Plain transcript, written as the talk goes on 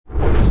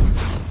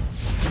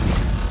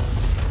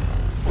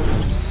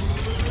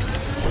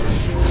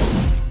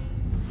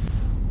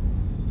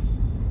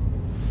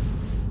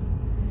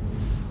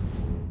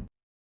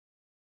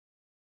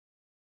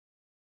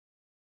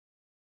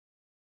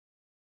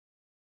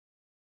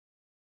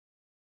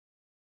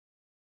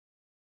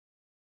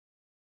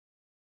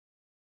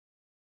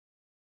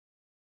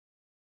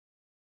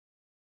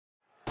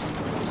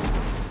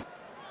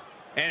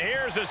And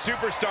here's a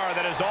superstar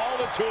that has all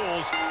the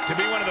tools to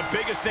be one of the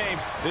biggest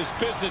names this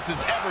business has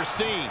ever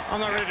seen.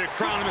 I'm not ready to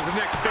crown him as the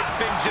next big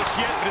thing just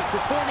yet, but his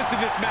performance in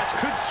this match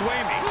could sway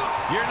me.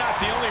 You're not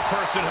the only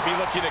person to be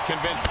looking to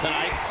convince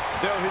tonight.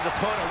 Though his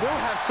opponent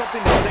will have something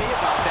to say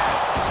about that.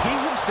 He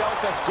himself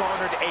has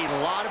garnered a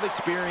lot of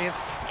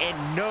experience and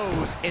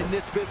knows in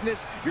this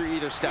business you're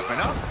either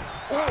stepping up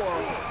or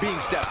being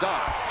stepped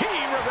on. He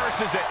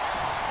reverses it.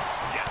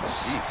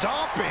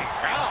 Stomping.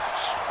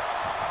 Ouch.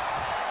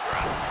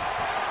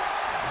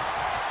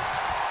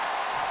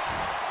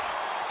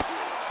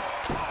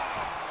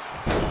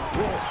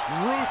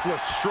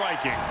 Ruthless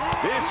striking.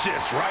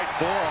 Vicious right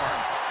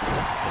forearm.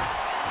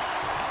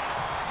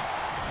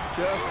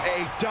 Just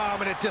a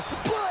dominant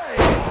display.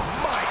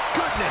 My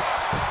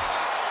goodness.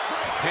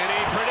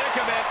 Penny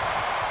predicament.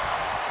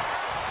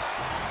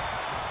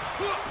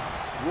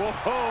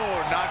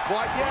 Whoa, not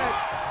quite yet.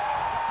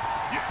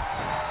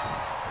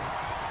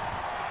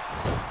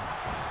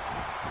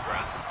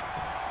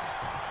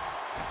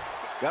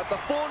 Got the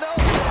full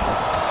Nelson.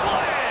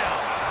 Slam.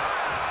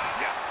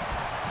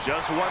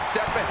 Just one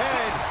step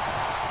ahead.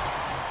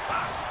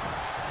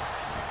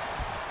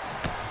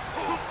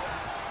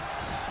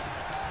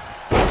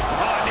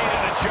 Oh,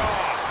 needed a jaw.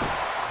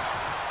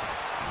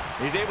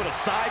 He's able to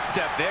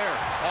sidestep there.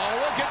 Oh,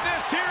 look at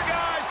this here,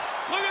 guys.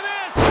 Look at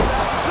this.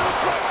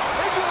 Suplex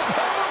into a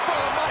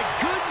powerbomb. My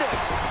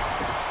goodness.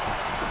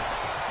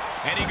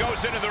 And he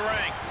goes into the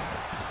ring.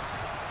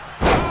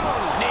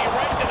 Oh, knee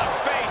right to the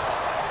face.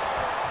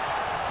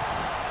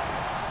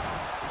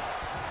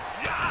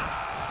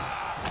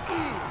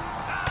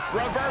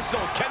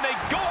 Reversal. Can they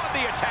go on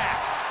the attack?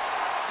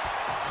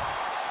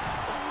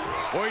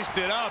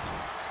 Hoisted up.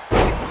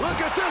 Look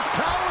at this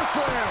power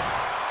slam.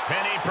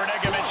 Penny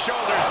predicament,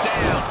 shoulders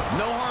down.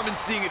 No harm in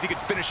seeing if you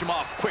could finish him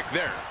off quick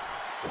there.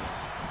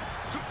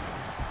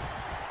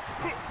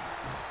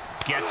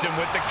 Gets him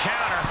with the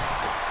counter.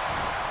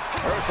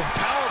 There's some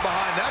power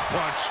behind that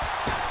punch.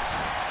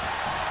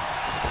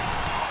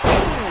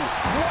 Ooh,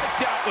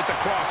 wiped out with the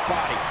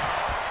crossbody.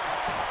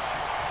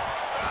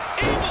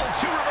 Able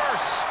to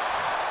reverse.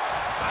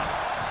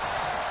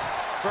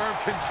 Firm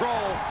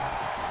control.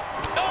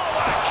 Oh,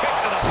 what a kick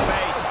to the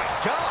face. Oh my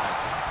God.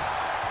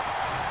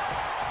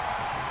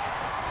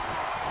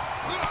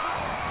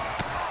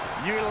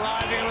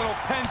 Utilizing a little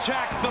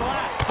penchak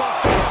select.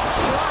 Buffalo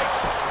strikes.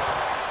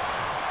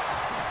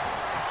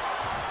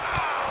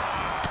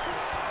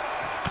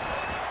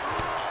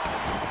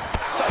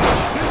 Such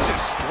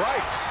vicious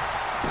strikes.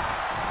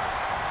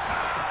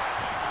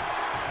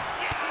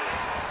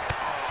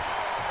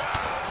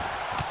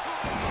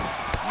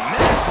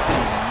 Nasty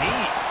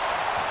knee.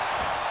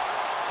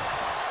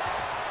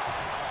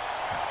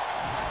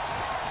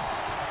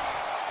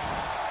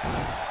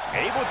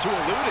 Able to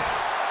elude it.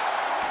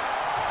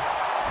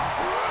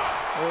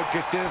 Look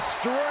at this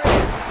strike.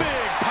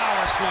 Big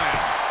power slam.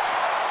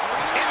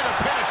 Into the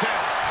pin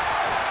attempt.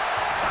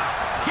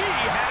 He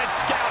had it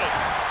scouted.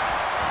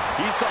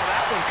 He saw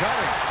that one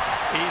coming.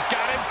 He's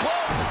got him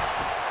close.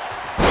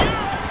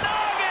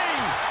 Uranagi!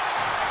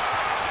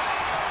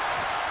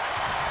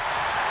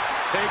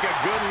 Take a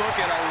good look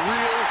at a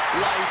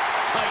real-life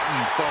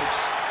Titan,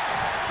 folks.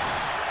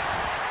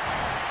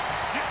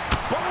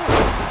 Boom!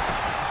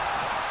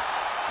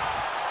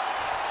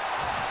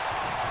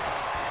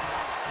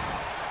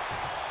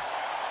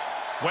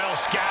 Well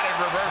scattered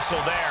reversal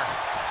there.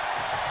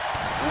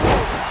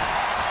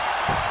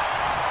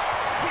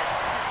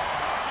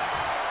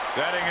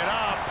 Setting it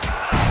up.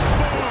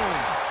 Boom!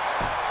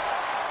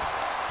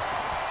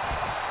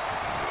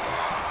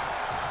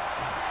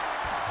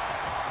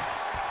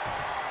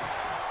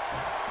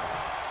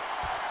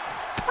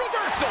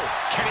 Reversal!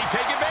 Can he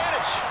take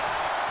advantage?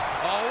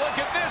 Oh, look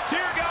at this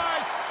here,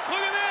 guys! Look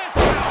at this!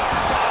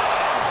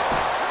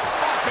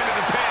 Off into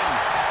the pin.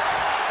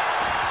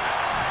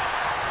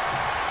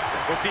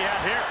 What's he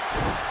at here?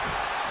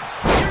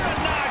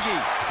 Uranagi!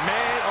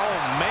 Man, oh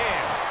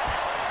man.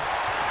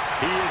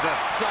 He is a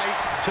sight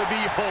to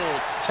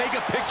behold. Take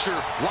a picture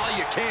while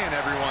you can,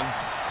 everyone.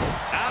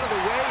 Out of the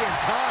way in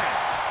time.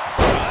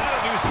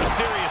 That'll do some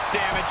serious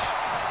damage.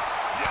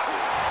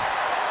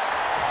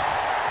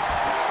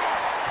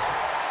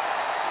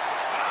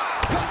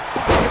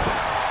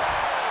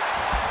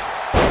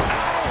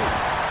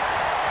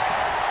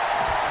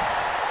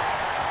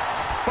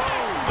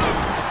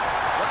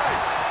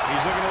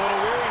 He's looking a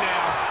little weary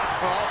now.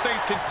 Well, all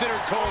things considered,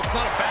 Cole, it's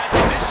not a bad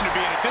condition to be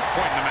in at this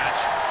point in the match.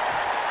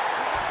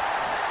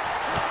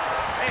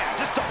 Man,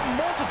 just a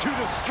multitude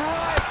of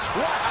strikes.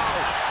 Wow.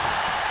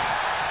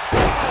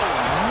 Oh,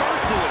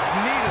 merciless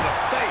knee to the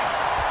face.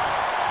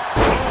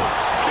 Oh,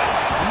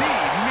 God.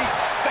 Knee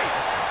meets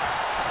face.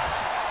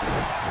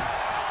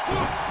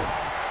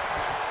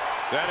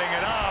 Setting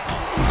it up.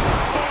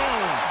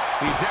 Boom!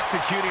 He's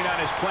executing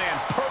on his plan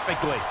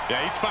perfectly.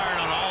 Yeah, he's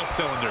firing on all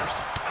cylinders.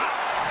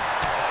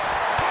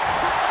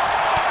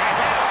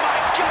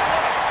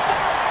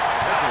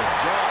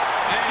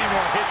 Any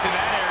more hits in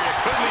that area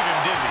could leave him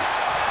dizzy.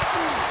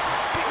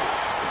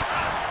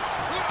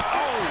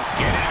 Oh,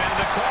 get him into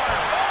the corner.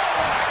 Oh,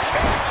 what a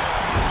kick.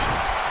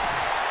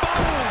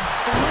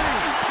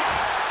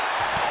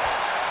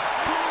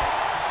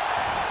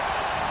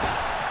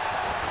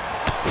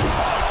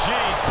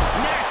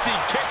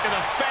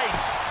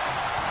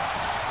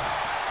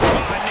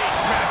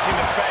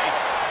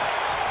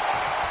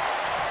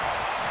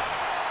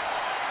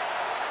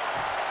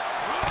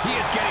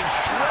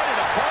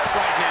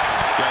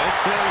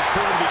 flurry's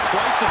proven to be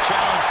quite the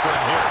challenge for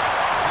him here.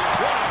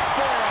 What a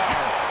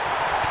forearm.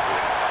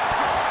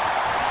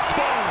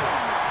 Boom!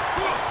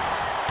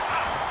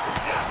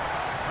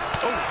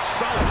 Oh,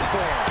 solid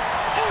forearm.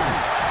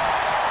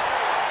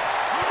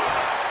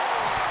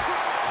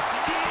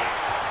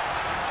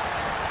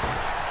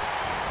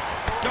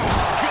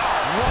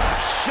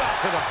 Shot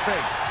to the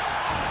face.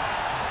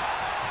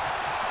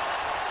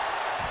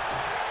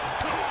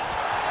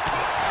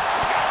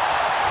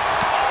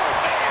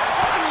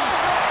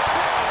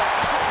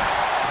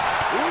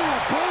 Ooh,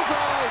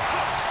 bullseye.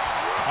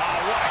 Oh,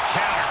 what a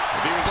counter.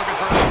 If he was looking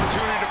for an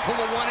opportunity to pull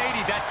a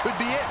 180, that could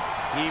be it.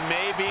 He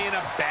may be in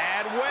a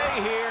bad way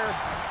here.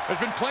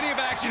 There's been plenty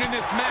of action in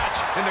this match,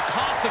 and the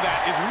cost of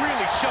that is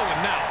really showing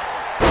now.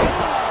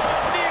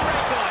 Knee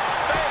right to the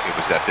face. It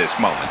was at this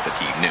moment that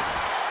he knew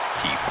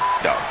he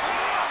f***ed up.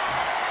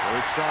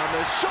 Perched on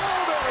the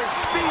shoulders,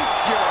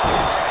 feast your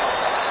eyes.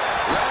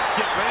 Ref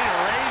get ready to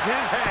raise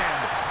his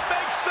hand.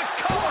 Makes the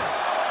cover.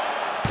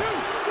 2,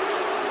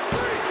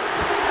 3.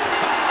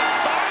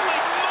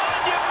 Finally,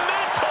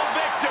 monumental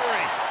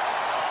victory.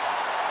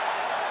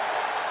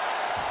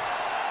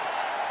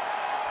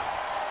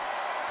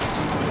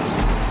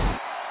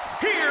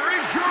 Here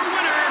is your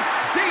winner,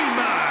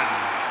 Demon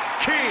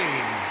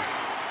King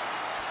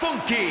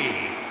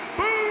Funky.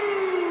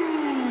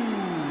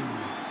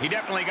 He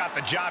definitely got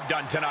the job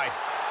done tonight.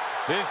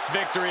 This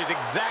victory is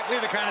exactly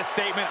the kind of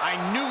statement I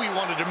knew he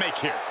wanted to make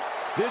here.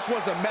 This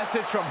was a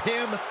message from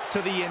him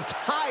to the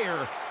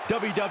entire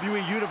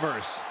WWE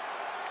Universe.